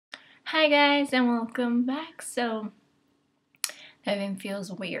Hi guys and welcome back. So that even feels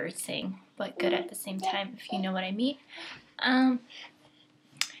weird saying but good at the same time, if you know what I mean.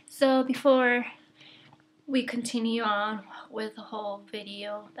 So before we continue on with the whole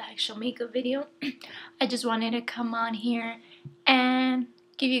video, the actual makeup video, I just wanted to come on here and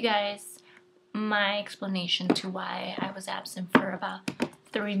give you guys my explanation to why I was absent for about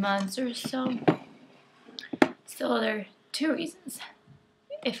 3 months or so. So there are two reasons,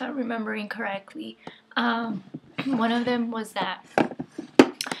 if I'm remembering correctly. One of them was that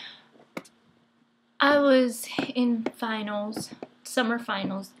I was in finals, summer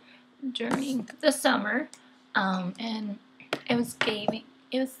finals during the summer, and it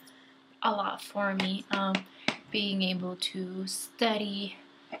was a lot for me, being able to study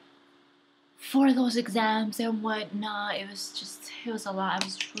for those exams and whatnot. It was a lot. I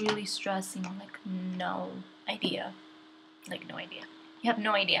was really stressing, like no idea. You have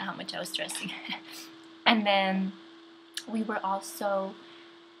no idea how much I was stressing. And then we were also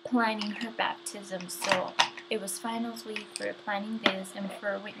planning her baptism, so it was finals week. We were planning this, and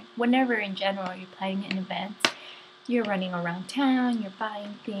for whenever in general you're planning an event, you're running around town, you're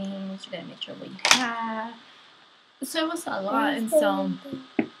buying things, you're gonna make sure what you have. So it was a lot, and so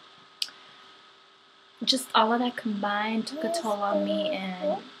just all of that combined took a toll on me,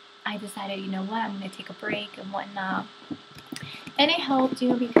 and I decided, you know what, I'm gonna take a break and whatnot. And it helped,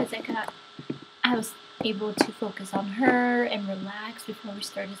 because I was able to focus on her and relax before we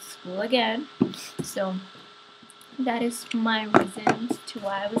started school again. So that is my reasons to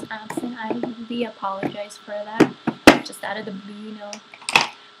why I was absent. I really apologize for that, just out of the blue,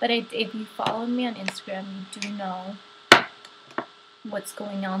 But if you follow me on Instagram, you do know what's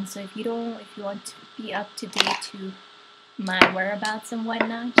going on. So if you want to be up to date to my whereabouts and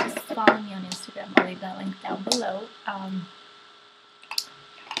whatnot, just follow me on Instagram. I'll leave that link down below.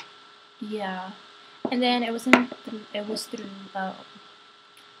 Yeah. And then it was through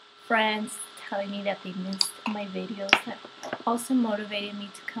friends telling me that they missed my videos that also motivated me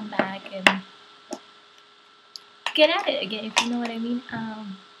to come back and get at it again, if you know what I mean.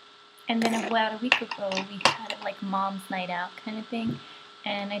 And then about a week ago, we had like mom's night out kind of thing,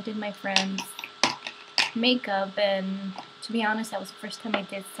 and I did my friend's makeup, and to be honest, that was the first time I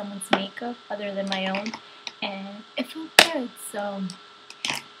did someone's makeup other than my own, and it felt good. So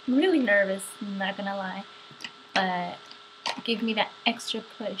I'm really nervous, I'm not gonna lie, but it gave me that extra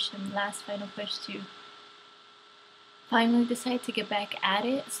push and last final push to finally decide to get back at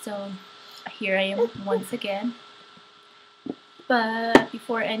it. So here I am once again. But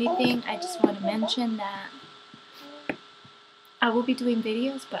before anything, I just want to mention that I will be doing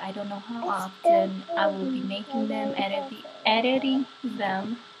videos, but I don't know how often I will be making them, editing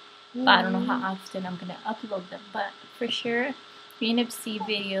them, but I don't know how often I'm gonna upload them. But for sure, you're gonna see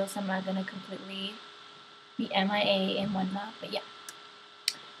videos. I'm not gonna completely be MIA and whatnot, but yeah.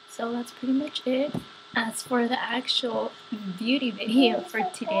 So that's pretty much it. As for the actual beauty video for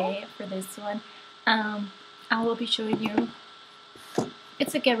today, for this one, I will be showing you.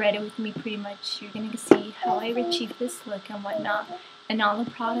 It's a get ready with me pretty much. You're gonna see how I achieve this look and whatnot, and all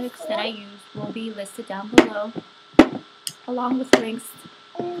the products that I use will be listed down below, along with links.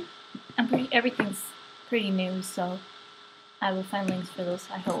 Everything's pretty new, so I will find links for those,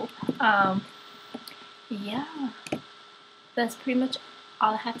 I hope. Yeah, that's pretty much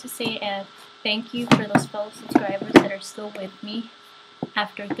all I have to say. And thank you for those fellow subscribers that are still with me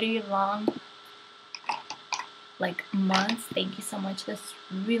after 3 long months. Thank you so much. This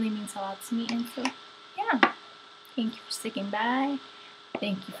really means a lot to me. And so yeah, thank you for sticking by,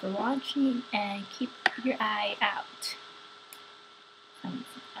 thank you for watching, and keep your eye out. I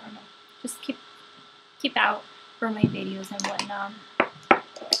don't know, just keep out for my videos and whatnot.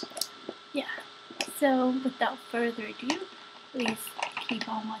 Yeah, so without further ado, please keep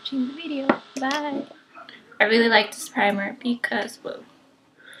on watching the video. Bye. I really like this primer because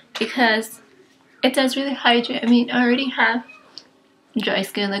it does really hydrate. I mean, I already have dry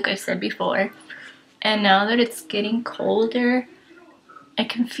skin, like I said before, and now that it's getting colder, I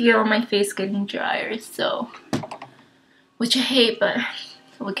can feel my face getting drier, so, which I hate, but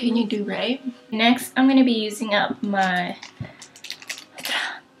what can you do, right? Next, I'm gonna be using up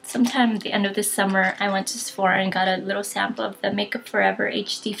sometime at the end of this summer, I went to Sephora and got a little sample of the Makeup Forever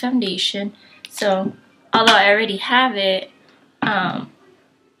HD foundation. So although I already have it,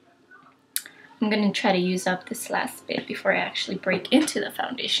 I'm gonna try to use up this last bit before I actually break into the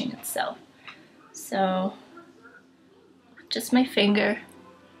foundation itself. So just my finger,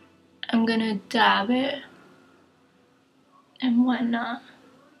 I'm gonna dab it and whatnot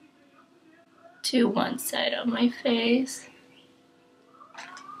to one side of my face.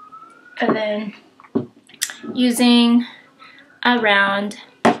 And then using a round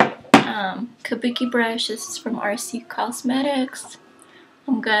kabuki brush, this is from RC Cosmetics,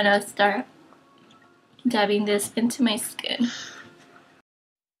 I'm gonna start dabbing this into my skin.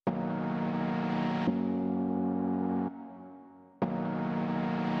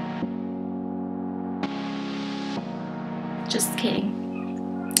 Just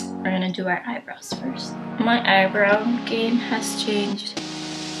kidding. We're gonna do our eyebrows first. My eyebrow game has changed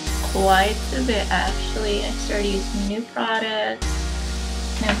quite a bit actually. I started using new products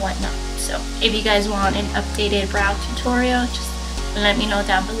and whatnot. So if you guys want an updated brow tutorial, just let me know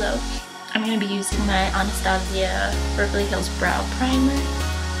down below. I'm gonna be using my Anastasia Beverly Hills Brow Primer.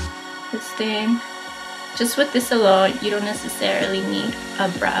 This thing. Just with this alone, you don't necessarily need a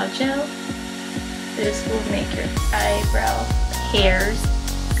brow gel. This will make your eyebrow hairs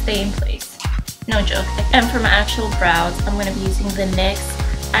stay in place. No joke. And for my actual brows, I'm going to be using the NYX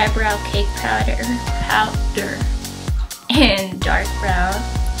Eyebrow Cake Powder in dark brown.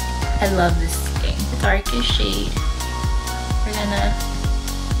 I love this thing. The darkest shade. We're going to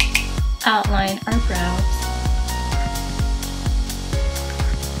outline our brows.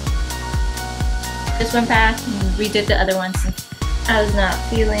 Just went back and redid the other one since I was not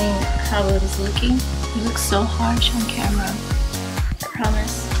feeling how it was looking. It looks so harsh on camera. I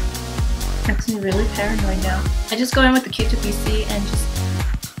promise. It makes me really paranoid now. I just go in with the Q-tip PC and just,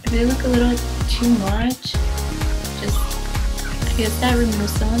 if they look a little too much, just, I guess that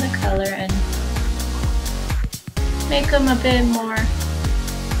removes some of the color and make them a bit more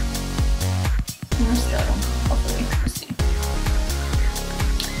subtle, hopefully. We'll see.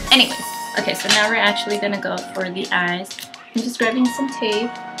 Anyways, okay, so now we're actually gonna go for the eyes. I'm just grabbing some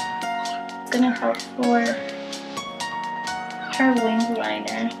tape. It's gonna help for our wing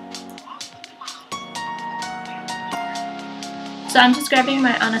liner. So I'm just grabbing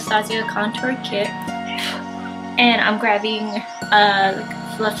my Anastasia contour kit, and I'm grabbing like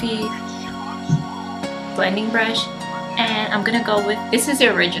a fluffy blending brush, and I'm gonna go with, this is the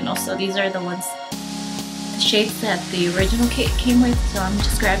original, so these are the ones, the shades that the original kit came with. So I'm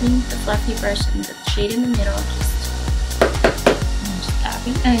just grabbing the fluffy brush and the shade in the middle,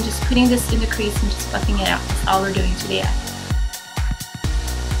 and just putting this in the crease and just buffing it out. That's all we're doing to the eye.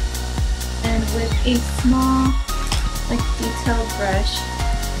 And with a small, like, detailed brush,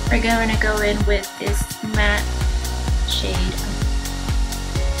 we're going to go in with this matte shade.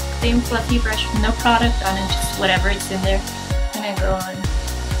 Same fluffy brush with no product on it, just whatever it's in there. I'm going to go and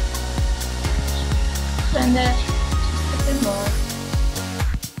blend that just a bit more.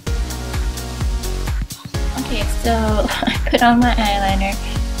 Okay, so I put on my eyeliner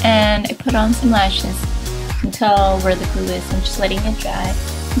and I put on some lashes. You can tell where the glue is. I'm just letting it dry.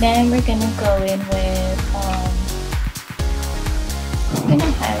 Then we're gonna go in with, I'm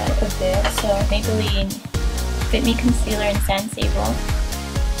gonna highlight a bit. So Maybelline Fit Me Concealer in Sand Sable.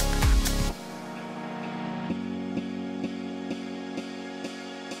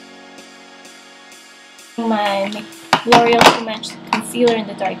 My L'Oreal Too Much Concealer in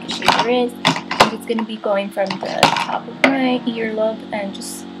the darkest shade there is. It's going to be going from the top of my earlobe and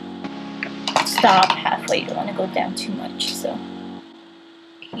just stop halfway. You don't want to go down too much. So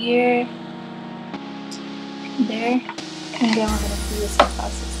here, there, and then we're going to do the same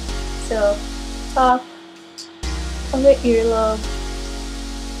process. So top of the earlobe,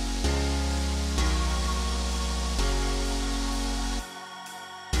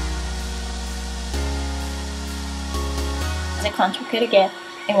 the contour kit again.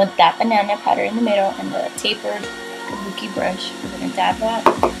 And with that banana powder in the middle and the tapered kabuki brush, we're going to dab that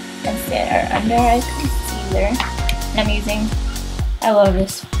and set our under eye concealer. And I'm using, I love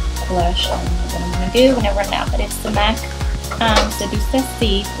this blush. I don't know what I'm going to do when I run out, but it's the MAC Seduced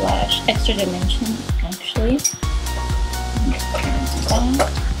blush, extra dimension actually.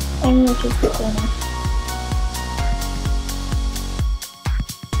 And we're just going to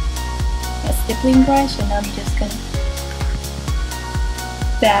a stippling brush, and I'm just going to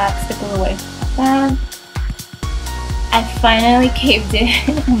stipple away. I finally caved in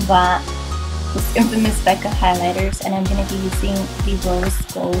and bought this infamous Becca highlighters, and I'm going to be using the rose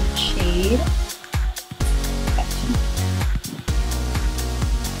gold shade.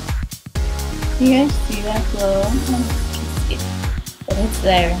 Do you guys see that glow? But it's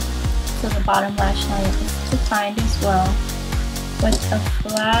there. So the bottom lash line is defined as well with a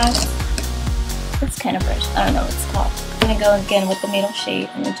flat, this kind of brush, I don't know what it's called. I'm going to go again with the middle shade,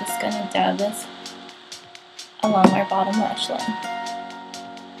 and we're just going to dab this along our bottom lash line.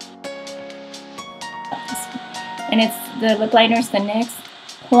 And it's the lip liner is the NYX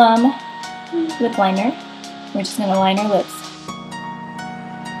Plum lip liner. We're just going to line our lips.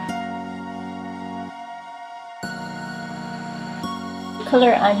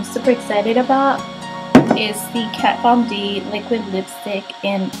 color I'm super excited about is the Kat Von D liquid lipstick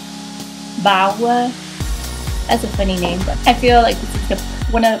in Bawa. That's a funny name, but I feel like this is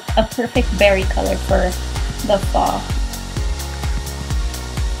a perfect berry color for the fall.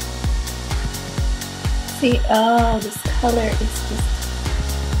 See, oh, this color is just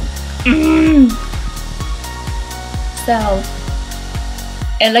so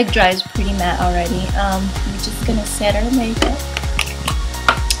it like dries pretty matte already. I'm just gonna set our makeup.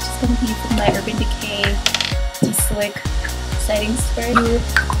 Just gonna be using my Urban Decay Slick setting spray. You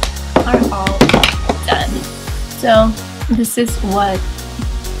are all done. So this is what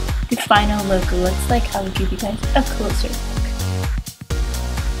the final look looks like. I'll give you guys a closer